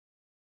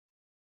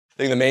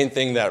I think the main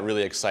thing that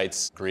really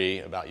excites GREE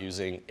about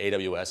using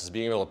AWS is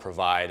being able to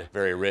provide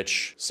very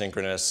rich,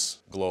 synchronous,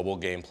 global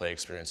gameplay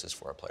experiences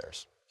for our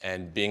players.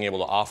 And being able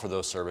to offer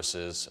those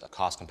services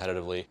cost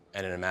competitively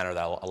and in a manner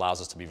that allows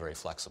us to be very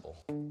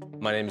flexible.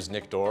 My name is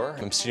Nick Dorr.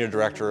 I'm Senior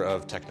Director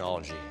of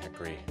Technology at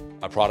GREE.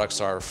 Our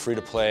products are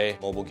free-to-play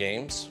mobile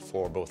games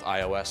for both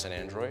iOS and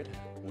Android.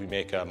 We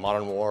make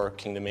Modern War,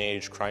 Kingdom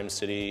Age, Crime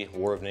City,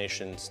 War of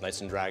Nations,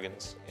 Knights and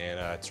Dragons, and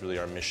it's really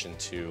our mission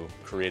to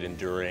create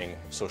enduring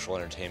social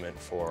entertainment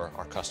for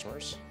our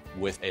customers.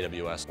 With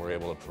AWS, we're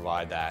able to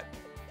provide that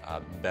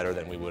better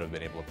than we would have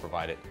been able to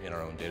provide it in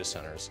our own data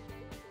centers.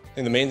 I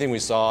think the main thing we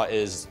saw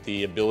is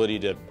the ability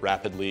to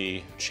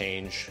rapidly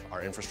change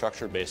our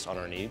infrastructure based on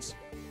our needs.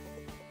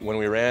 When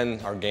we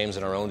ran our games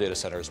in our own data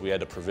centers, we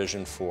had to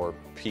provision for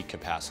peak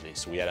capacity,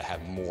 so we had to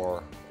have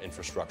more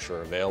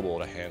infrastructure available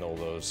to handle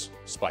those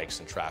spikes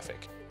in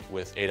traffic.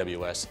 With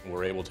AWS,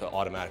 we're able to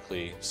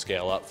automatically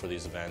scale up for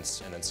these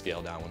events and then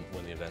scale down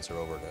when the events are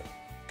over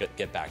to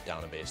get back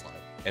down to baseline.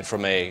 And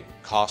from a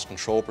cost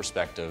control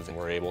perspective,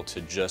 we're able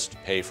to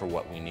just pay for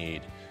what we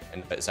need,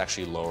 and it's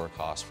actually lower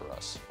cost for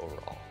us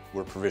overall.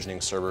 We're provisioning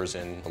servers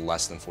in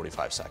less than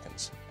 45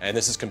 seconds. And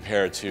this is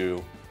compared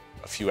to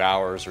a few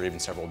hours or even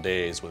several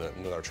days with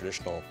our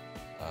traditional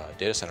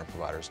data center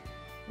providers.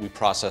 We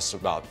process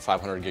about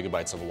 500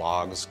 gigabytes of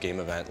logs,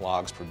 game event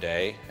logs per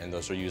day, and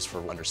those are used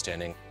for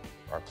understanding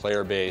our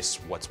player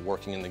base, what's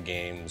working in the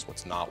games,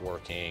 what's not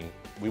working.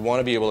 We want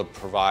to be able to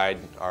provide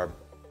our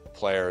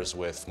players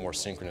with more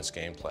synchronous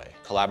gameplay,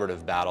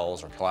 collaborative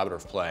battles or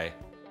collaborative play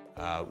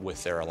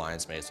with their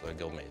alliance mates or their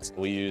guild mates.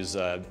 We use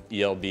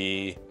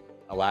ELB,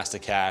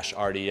 Elasticache,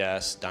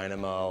 RDS,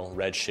 Dynamo,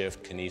 Redshift,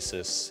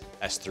 Kinesis,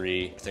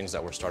 S3, things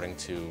that we're starting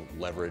to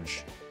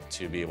leverage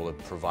to be able to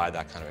provide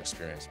that kind of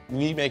experience.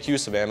 We make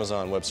use of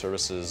Amazon Web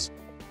Services,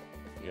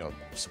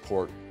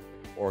 support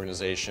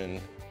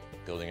organization,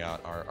 building out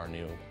our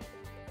new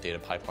data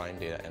pipeline,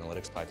 data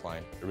analytics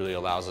pipeline. It really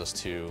allows us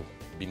to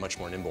be much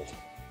more nimble.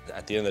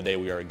 At the end of the day,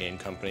 we are a game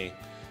company.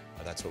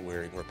 That's what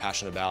we're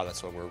passionate about,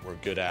 that's what we're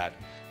good at.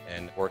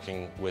 And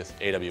working with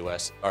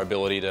AWS, our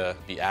ability to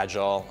be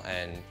agile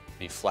and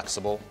be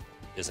flexible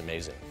is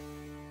amazing.